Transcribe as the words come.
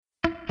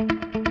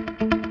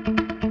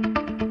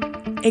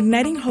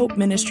Igniting Hope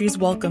Ministries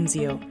welcomes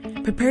you.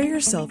 Prepare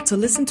yourself to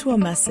listen to a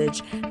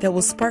message that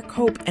will spark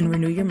hope and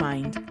renew your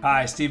mind.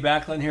 Hi, Steve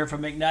Backlund here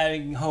from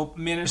Igniting Hope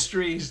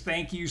Ministries.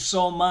 Thank you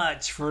so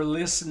much for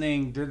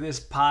listening to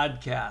this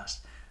podcast.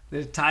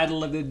 The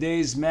title of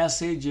today's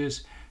message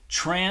is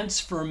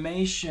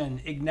Transformation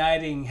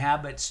Igniting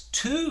Habits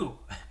 2.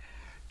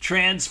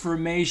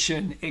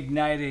 Transformation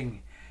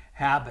Igniting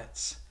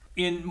Habits.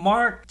 In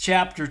Mark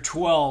chapter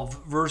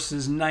 12,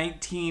 verses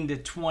 19 to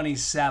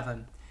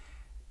 27,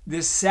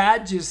 the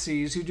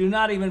Sadducees, who do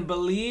not even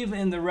believe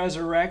in the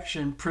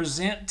resurrection,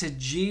 present to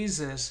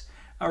Jesus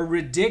a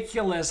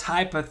ridiculous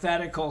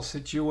hypothetical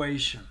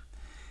situation.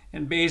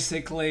 And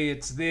basically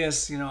it's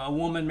this, a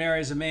woman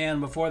marries a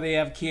man before they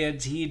have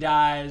kids, he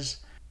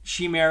dies.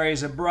 She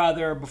marries a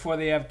brother before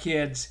they have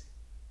kids,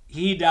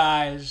 he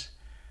dies.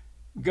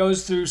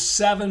 Goes through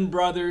 7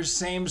 brothers,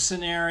 same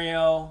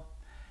scenario.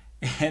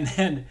 And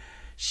then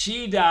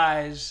she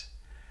dies.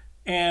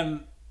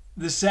 And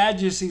the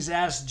Sadducees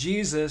ask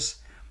Jesus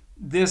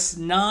this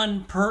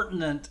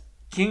non-pertinent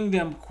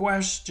kingdom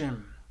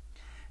question.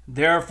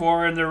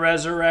 Therefore, in the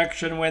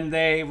resurrection, when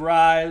they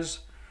rise,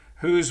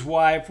 whose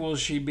wife will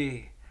she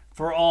be?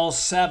 For all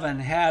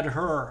 7 had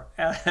her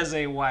as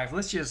a wife.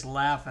 Let's just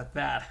laugh at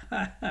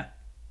that.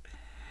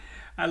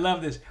 I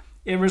love this.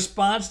 In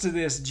response to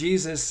this,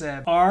 Jesus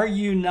said, "Are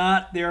you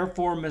not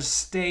therefore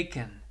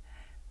mistaken,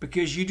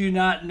 because you do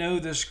not know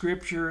the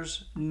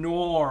scriptures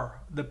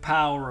nor the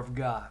power of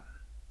God?"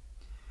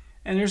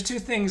 And there's 2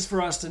 things for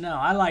us to know.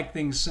 I like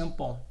things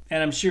simple,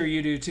 and I'm sure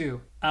you do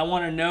too. I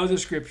want to know the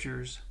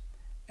scriptures,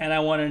 and I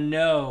want to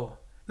know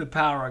the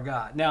power of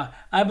God. Now,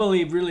 I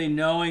believe really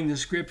knowing the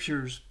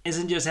scriptures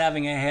isn't just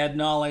having a head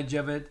knowledge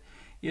of it,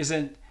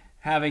 isn't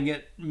having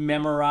it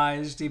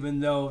memorized, even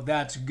though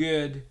that's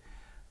good,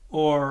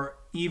 or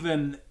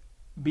even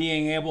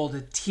being able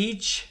to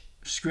teach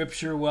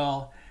scripture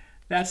well.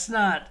 That's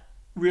not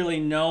really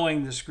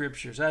knowing the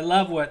scriptures. I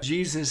love what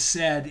Jesus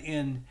said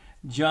in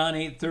John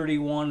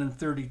 8:31 and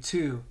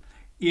 32.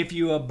 If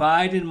you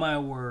abide in my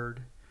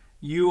word,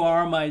 you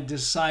are my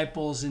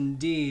disciples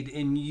indeed,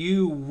 and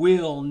you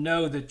will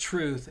know the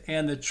truth,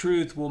 and the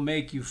truth will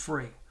make you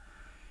free.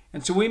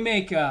 And so we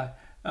make a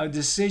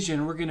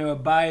decision. We're going to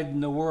abide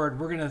in the word.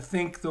 We're going to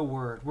think the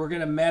word. We're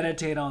going to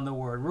meditate on the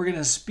word. We're going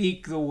to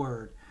speak the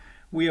word.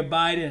 We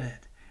abide in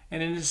it.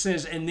 And then it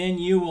says, and then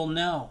you will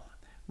know.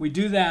 We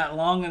do that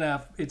long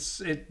enough,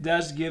 it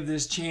does give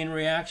this chain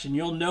reaction.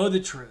 You'll know the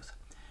truth,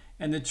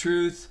 and the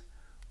truth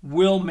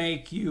will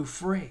make you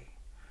free.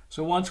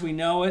 So once we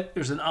know it,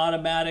 there's an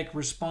automatic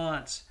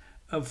response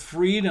of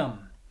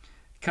freedom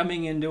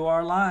coming into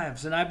our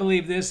lives. And I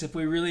believe this, if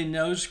we really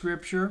know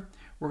Scripture,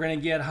 we're going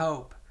to get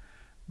hope.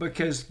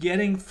 Because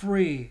getting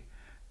free,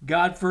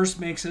 God first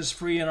makes us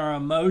free in our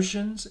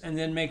emotions and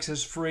then makes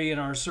us free in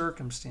our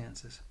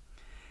circumstances.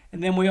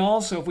 And then we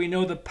also, if we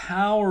know the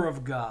power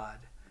of God,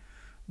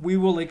 we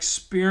will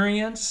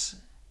experience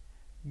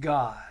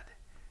God.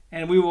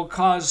 And we will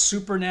cause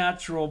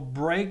supernatural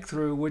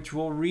breakthrough, which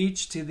will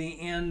reach to the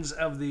ends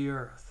of the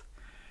earth.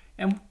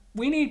 And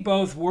we need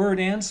both word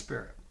and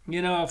spirit.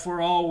 If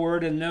we're all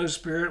word and no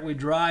spirit, we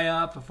dry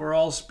up. If we're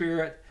all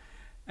spirit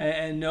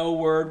and no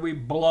word, we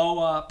blow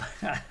up.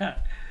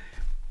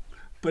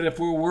 But if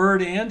we're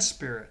word and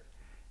spirit,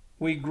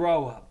 we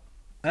grow up.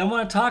 I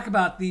want to talk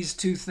about these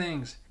 2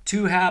 things,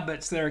 2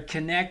 habits that are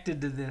connected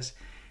to this.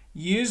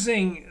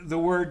 Using the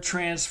word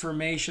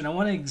transformation, I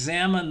want to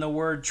examine the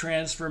word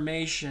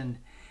transformation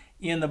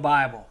in the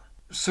Bible.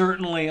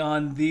 Certainly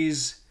on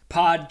these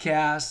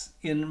podcasts,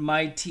 in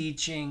my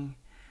teaching,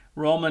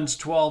 Romans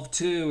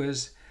 12:2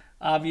 is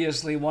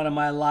obviously one of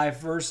my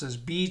life verses.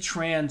 Be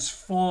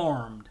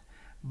transformed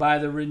by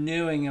the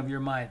renewing of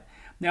your mind.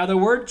 Now, the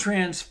word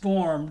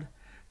transformed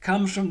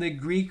comes from the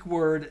Greek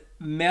word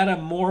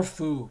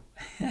metamorpho.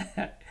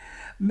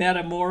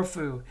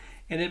 Metamorpho.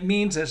 And it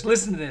means this,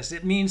 listen to this,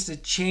 it means to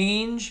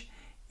change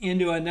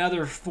into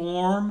another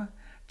form,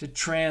 to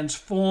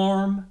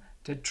transform,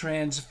 to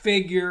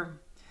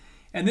transfigure.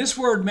 And this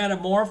word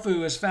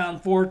metamorpho is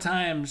found 4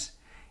 times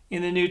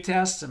in the New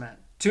Testament.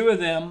 2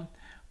 of them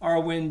are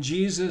when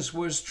Jesus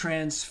was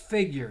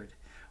transfigured.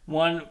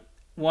 One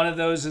of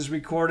those is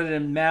recorded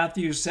in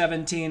Matthew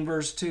 17,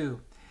 verse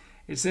 2.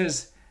 It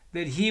says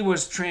that he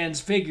was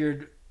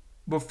transfigured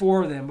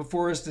before them,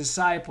 before his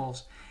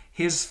disciples.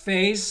 His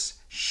face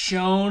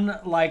shone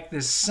like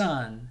the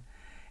sun,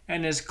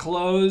 and his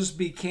clothes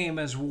became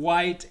as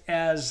white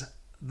as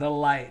the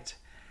light.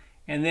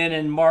 And then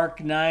in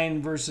Mark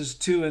 9, verses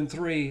 2 and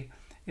 3,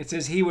 it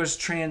says, he was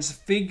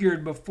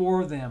transfigured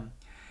before them.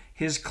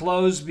 His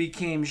clothes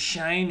became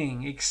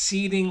shining,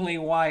 exceedingly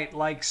white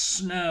like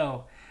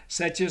snow,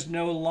 such as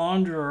no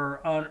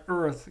launderer on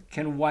earth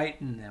can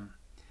whiten them.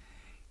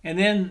 And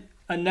then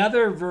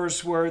another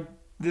verse where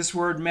this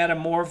word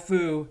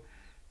metamorpho,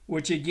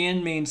 which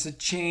again means to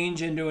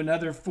change into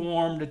another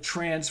form, to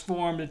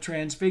transform, to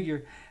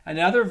transfigure.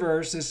 Another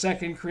verse is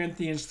 2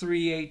 Corinthians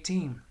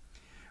 3:18.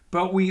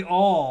 But we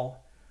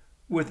all,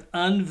 with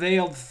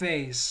unveiled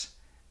face,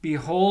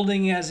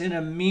 beholding as in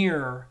a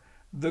mirror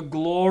the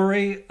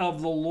glory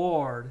of the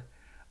Lord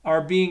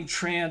are being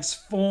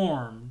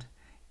transformed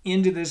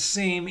into the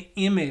same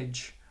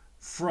image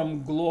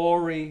from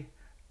glory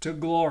to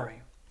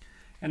glory.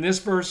 And this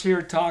verse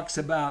here talks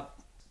about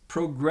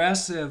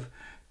progressive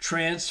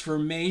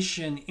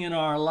transformation in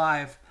our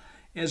life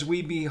as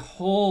we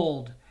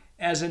behold,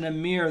 as in a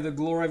mirror, the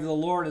glory of the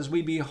Lord, as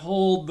we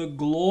behold the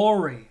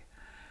glory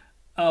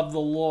of the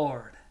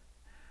Lord.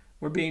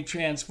 We're being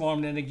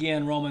transformed. And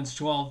again, Romans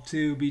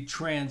 12:2, be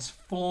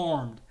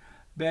transformed,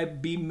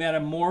 be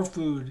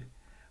metamorphosed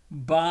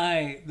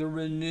by the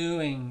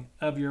renewing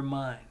of your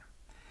mind.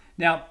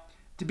 Now,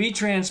 to be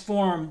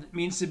transformed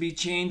means to be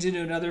changed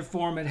into another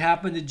form. It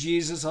happened to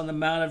Jesus on the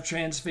Mount of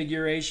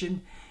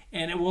Transfiguration,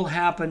 and it will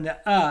happen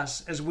to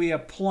us as we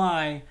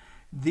apply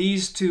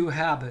these two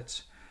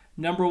habits.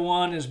 Number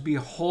one is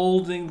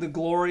beholding the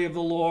glory of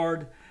the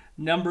Lord.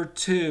 Number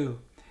two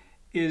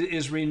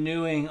is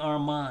renewing our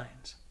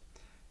minds.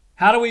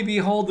 How do we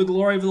behold the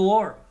glory of the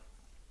Lord?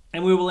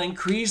 And we will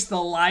increase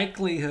the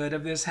likelihood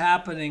of this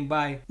happening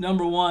by,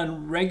 number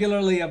one,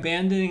 regularly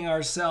abandoning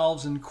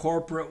ourselves in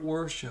corporate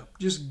worship,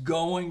 just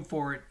going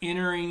for it,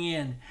 entering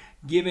in,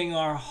 giving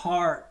our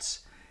hearts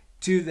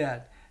to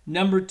that.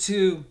 Number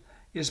two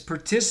is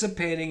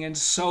participating in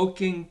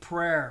soaking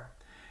prayer.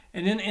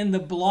 And then in the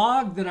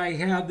blog that I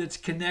have that's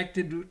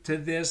connected to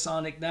this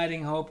on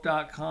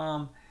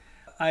ignitinghope.com,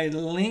 I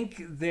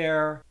link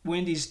there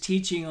Wendy's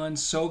teaching on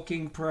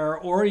soaking prayer,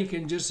 or you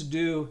can just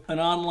do an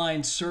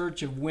online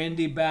search of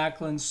Wendy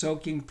Backlund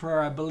soaking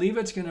prayer. I believe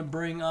it's going to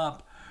bring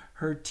up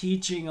her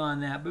teaching on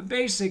that. But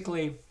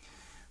basically,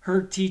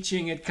 her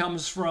teaching, it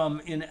comes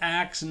from in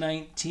Acts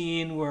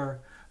 19, where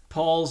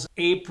Paul's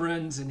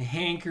aprons and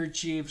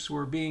handkerchiefs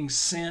were being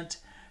sent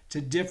to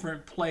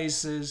different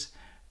places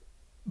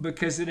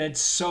because it had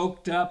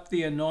soaked up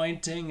the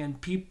anointing,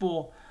 and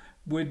people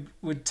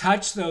would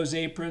touch those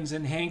aprons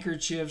and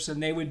handkerchiefs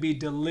and they would be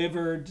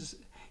delivered,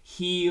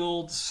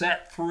 healed,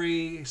 set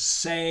free,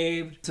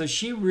 saved. So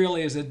she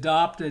really has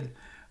adopted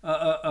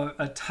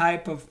a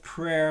type of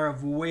prayer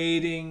of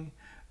waiting,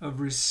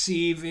 of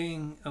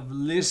receiving, of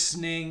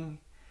listening,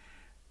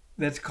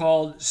 that's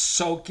called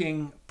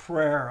soaking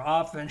prayer.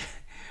 Often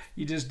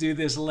you just do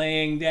this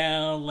laying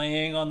down,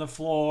 laying on the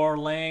floor,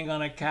 laying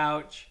on a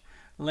couch,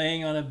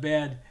 laying on a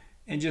bed,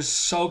 and just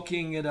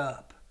soaking it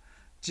up.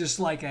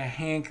 Just like a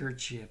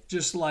handkerchief,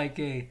 just like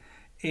a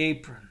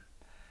apron.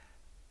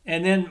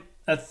 And then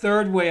a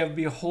third way of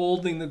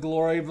beholding the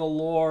glory of the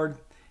Lord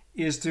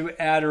is through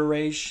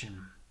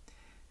adoration,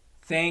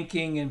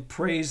 thanking and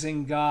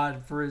praising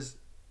God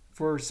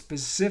for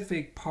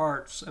specific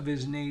parts of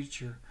his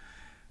nature.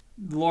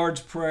 The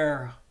Lord's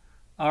Prayer,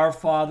 our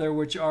Father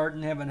which art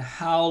in heaven,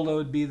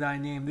 hallowed be thy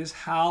name. This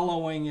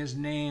hallowing his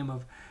name,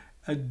 of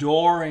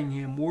adoring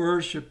him,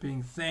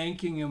 worshiping,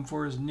 thanking him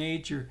for his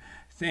nature.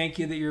 Thank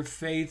you that you're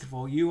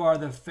faithful. You are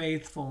the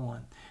faithful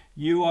one.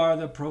 You are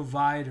the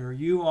provider.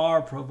 You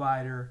are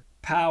provider.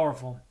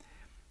 Powerful.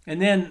 And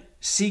then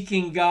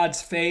seeking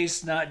God's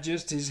face, not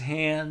just his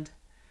hand,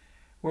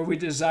 where we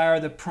desire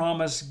the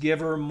promise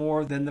giver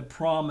more than the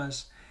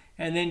promise.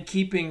 And then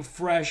keeping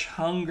fresh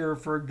hunger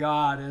for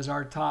God as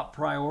our top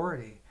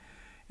priority.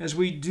 As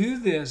we do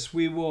this,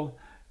 we will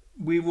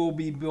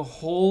be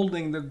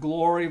beholding the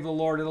glory of the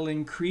Lord. It'll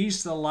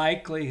increase the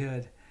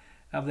likelihood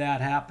of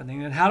that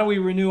happening. And how do we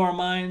renew our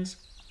minds?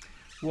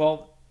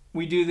 Well,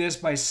 we do this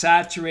by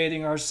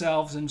saturating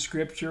ourselves in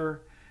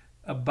Scripture,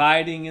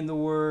 abiding in the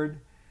Word.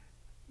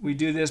 We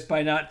do this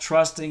by not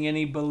trusting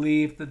any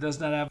belief that does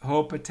not have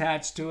hope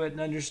attached to it,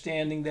 and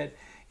understanding that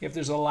if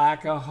there's a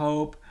lack of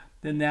hope,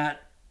 then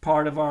that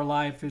part of our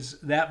life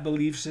that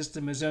belief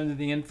system is under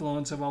the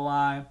influence of a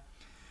lie.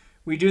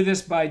 We do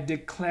this by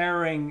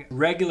declaring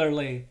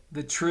regularly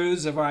the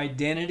truths of our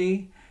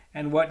identity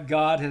and what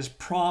God has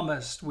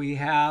promised we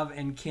have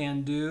and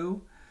can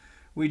do.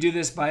 We do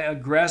this by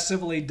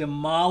aggressively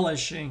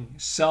demolishing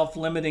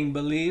self-limiting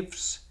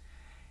beliefs.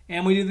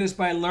 And we do this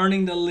by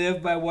learning to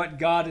live by what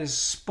God has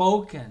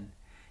spoken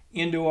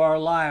into our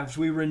lives.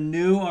 We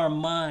renew our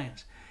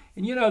minds.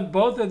 And you know,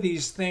 both of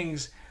these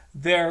things,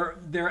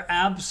 they're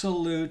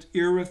absolute,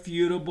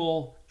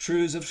 irrefutable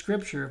truths of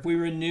Scripture. If we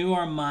renew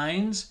our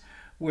minds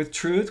with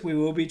truth, we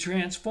will be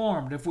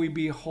transformed. If we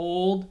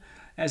behold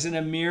as in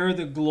a mirror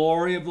the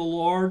glory of the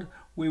Lord,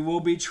 we will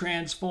be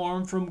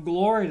transformed from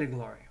glory to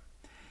glory.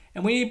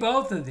 And we need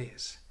both of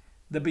these,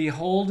 the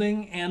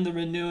beholding and the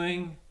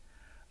renewing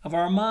of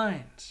our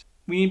minds.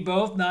 We need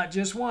both, not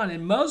just one.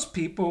 And most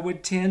people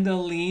would tend to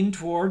lean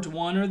towards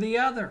one or the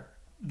other.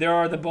 There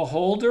are the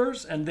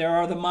beholders and there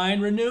are the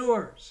mind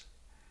renewers.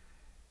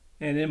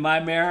 And in my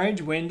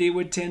marriage, Wendy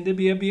would tend to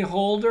be a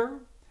beholder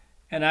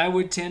and I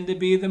would tend to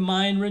be the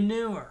mind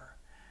renewer.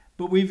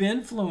 But we've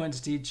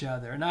influenced each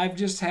other. And I've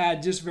just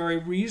very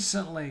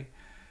recently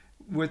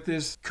with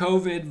this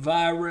COVID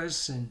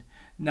virus and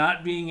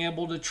not being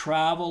able to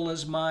travel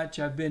as much,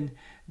 I've been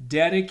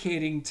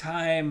dedicating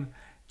time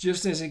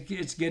just as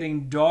it's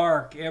getting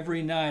dark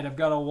every night. I've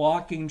got a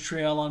walking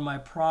trail on my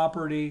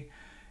property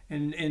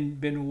and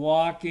been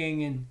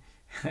walking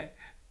and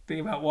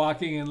think about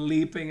walking and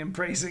leaping and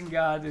praising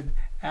God in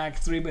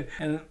Acts 3. But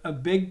and a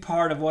big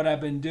part of what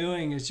I've been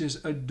doing is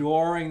just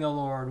adoring the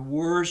Lord,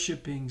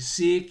 worshiping,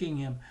 seeking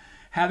Him,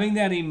 having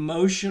that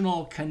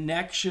emotional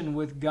connection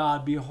with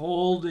God,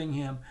 beholding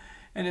Him.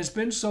 And it's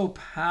been so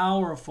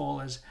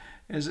powerful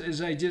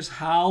as I just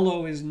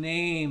hallow His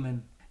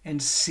name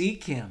and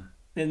seek Him.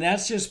 And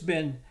that's just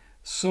been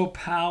so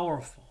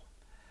powerful.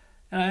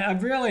 And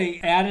I've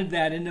really added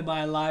that into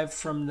my life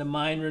from the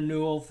mind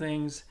renewal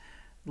things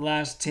the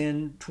last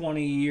 10,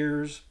 20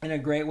 years in a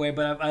great way.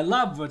 But I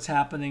love what's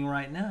happening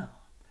right now.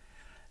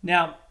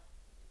 Now,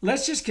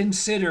 let's just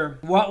consider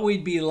what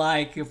we'd be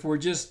like if we're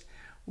just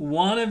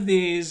one of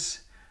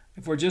these,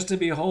 if we're just a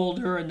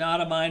beholder and not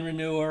a mind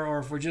renewer, or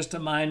if we're just a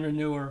mind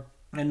renewer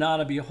and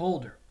not a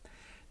beholder.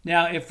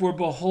 Now, if we're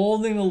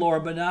beholding the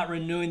Lord but not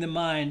renewing the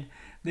mind,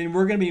 then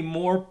we're going to be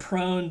more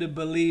prone to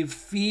believe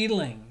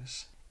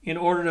feelings in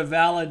order to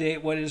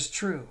validate what is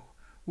true.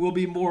 We'll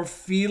be more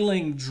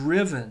feeling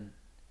driven.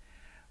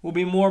 We'll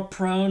be more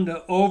prone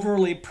to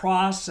overly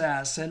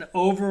process and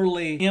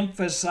overly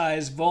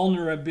emphasize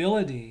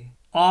vulnerability,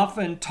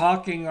 often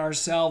talking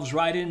ourselves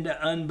right into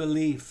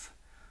unbelief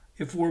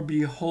if we're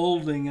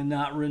beholding and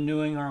not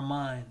renewing our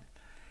mind.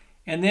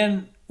 And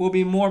then we'll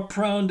be more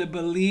prone to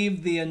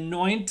believe the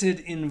anointed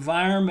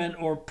environment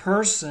or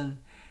person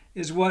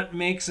is what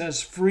makes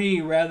us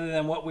free rather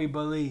than what we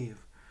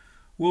believe.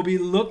 We'll be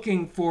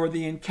looking for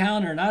the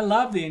encounter, and I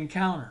love the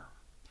encounter.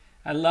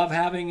 I love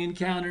having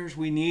encounters.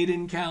 We need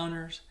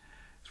encounters.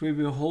 As we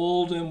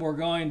behold Him, we're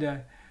going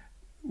to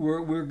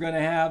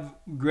have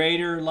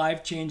greater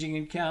life-changing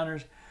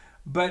encounters.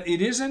 But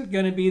it isn't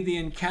going to be the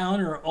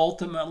encounter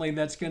ultimately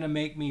that's going to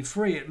make me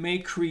free. It may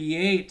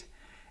create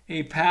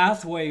a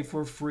pathway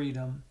for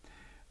freedom,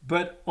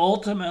 but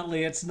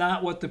ultimately it's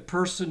not what the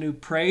person who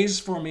prays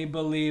for me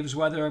believes,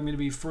 whether I'm going to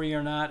be free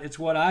or not. It's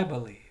what I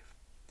believe.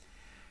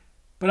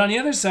 But on the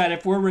other side,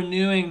 if we're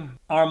renewing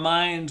our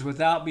minds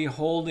without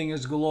beholding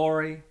His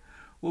glory,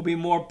 we'll be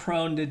more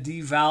prone to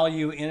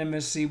devalue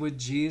intimacy with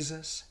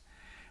Jesus.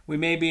 We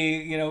may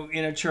be,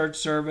 in a church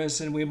service,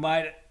 and we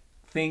might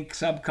think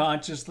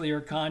subconsciously or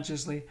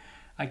consciously,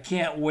 I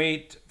can't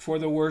wait for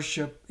the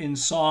worship in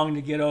song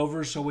to get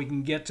over so we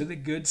can get to the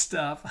good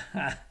stuff.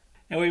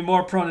 And we're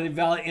more prone to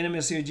devalue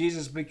intimacy with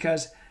Jesus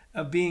because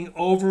of being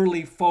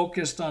overly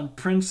focused on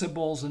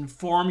principles and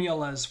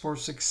formulas for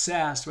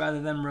success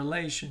rather than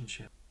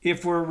relationship.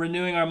 If we're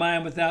renewing our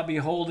mind without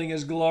beholding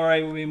His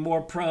glory, we'll be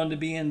more prone to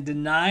be in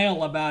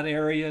denial about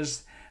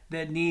areas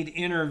that need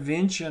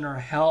intervention or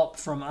help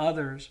from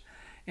others.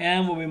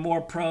 And we'll be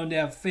more prone to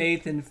have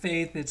faith in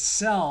faith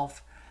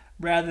itself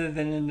rather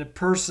than in the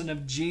person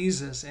of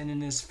Jesus and in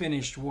His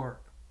finished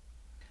work.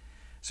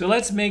 So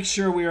let's make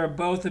sure we are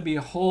both a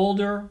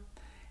beholder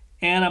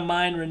and a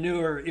mind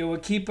renewer. It will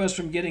keep us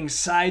from getting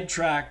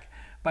sidetracked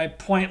by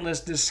pointless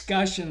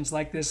discussions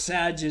like the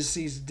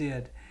Sadducees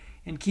did,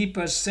 and keep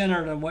us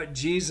centered on what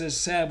Jesus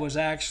said was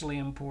actually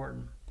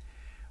important.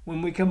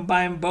 When we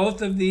combine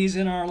both of these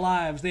in our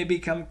lives, they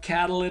become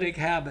catalytic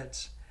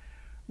habits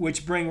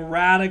which bring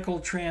radical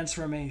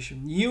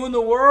transformation. You and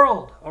the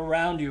world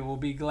around you will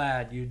be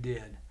glad you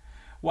did.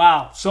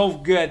 Wow, so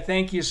good.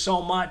 Thank you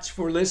so much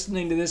for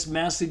listening to this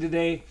message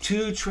today.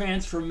 2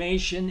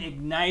 transformation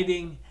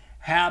igniting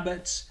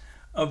habits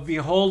of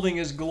beholding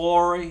His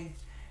glory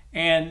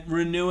and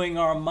renewing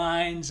our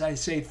minds. I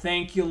say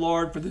thank you,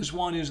 Lord, for this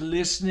one who's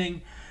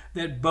listening,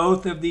 that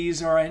both of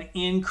these are an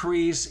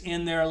increase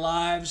in their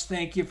lives.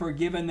 Thank you for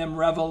giving them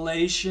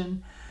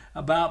revelation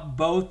about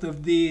both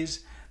of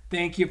these.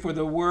 Thank you for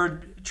the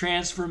word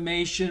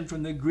transformation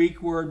from the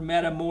Greek word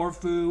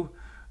metamorpho,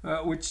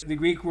 which the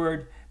Greek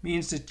word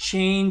means to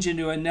change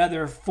into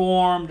another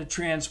form, to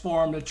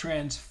transform, to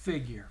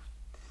transfigure.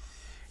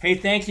 Hey,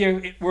 thank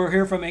you. We're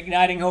here from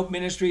Igniting Hope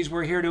Ministries.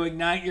 We're here to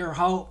ignite your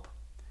hope.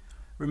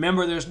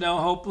 Remember, there's no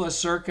hopeless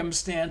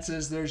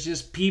circumstances. There's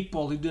just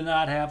people who do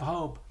not have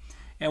hope.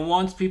 And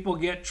once people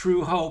get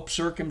true hope,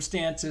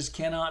 circumstances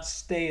cannot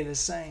stay the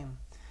same.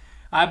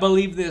 I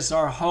believe this.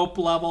 Our hope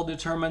level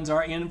determines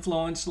our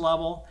influence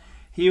level.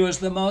 He who has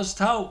the most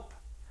hope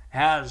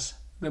has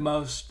the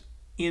most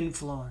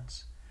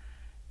influence.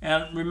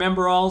 And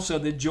remember also,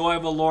 the joy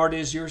of the Lord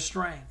is your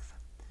strength.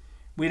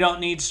 We don't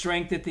need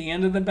strength at the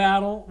end of the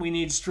battle. We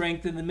need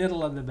strength in the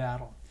middle of the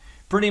battle.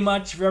 Pretty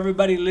much for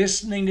everybody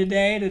listening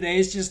today,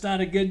 today's just not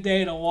a good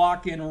day to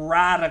walk in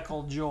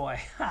radical joy.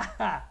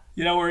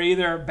 We're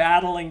either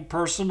battling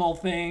personal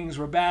things,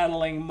 we're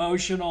battling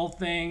emotional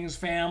things,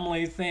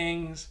 family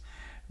things.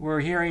 We're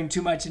hearing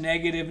too much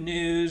negative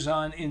news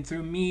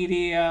through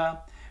media,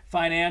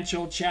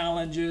 financial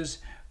challenges,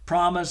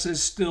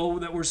 promises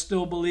that we're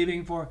still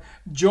believing for.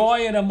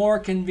 Joy in a more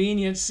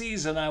convenient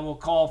season, I will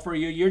call for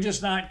you. You're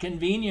just not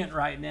convenient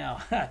right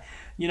now.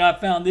 I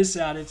found this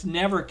out. It's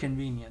never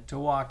convenient to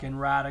walk in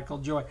radical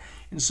joy.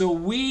 And so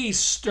we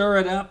stir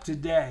it up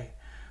today.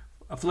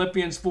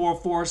 Philippians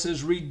 4:4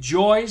 says,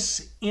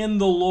 rejoice in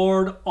the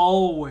Lord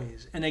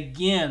always. And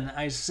again,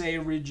 I say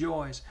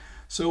rejoice.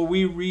 So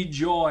we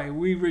rejoice.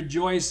 We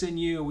rejoice in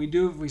you.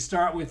 We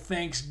start with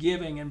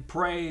thanksgiving and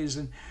praise,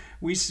 and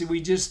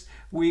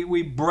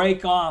We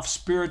break off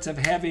spirits of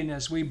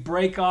heaviness. We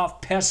break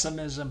off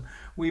pessimism.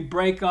 We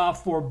break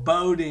off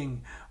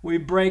foreboding. We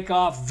break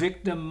off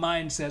victim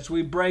mindsets.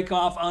 We break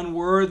off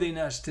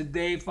unworthiness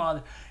today,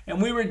 Father.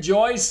 And we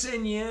rejoice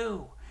in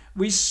you.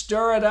 We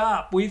stir it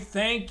up. We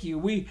thank you.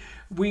 We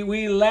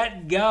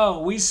let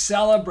go. We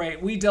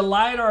celebrate. We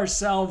delight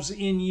ourselves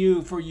in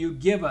you, for you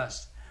give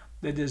us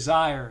the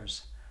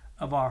desires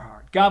of our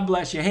heart. God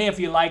bless you. Hey, if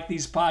you like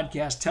these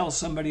podcasts, tell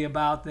somebody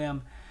about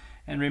them.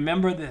 And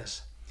remember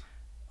this,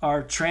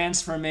 our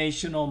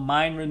transformational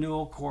mind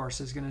renewal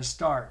course is going to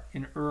start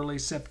in early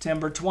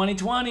September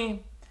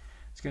 2020.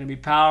 It's going to be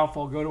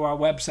powerful. Go to our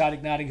website,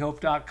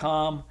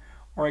 ignitinghope.com,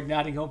 or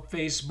Igniting Hope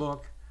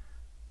Facebook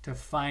to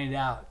find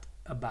out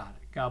about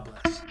it. God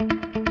bless.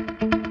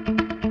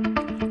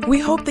 We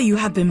hope that you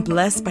have been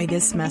blessed by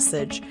this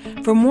message.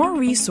 For more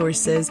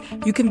resources,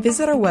 you can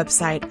visit our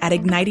website at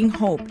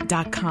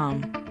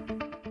ignitinghope.com.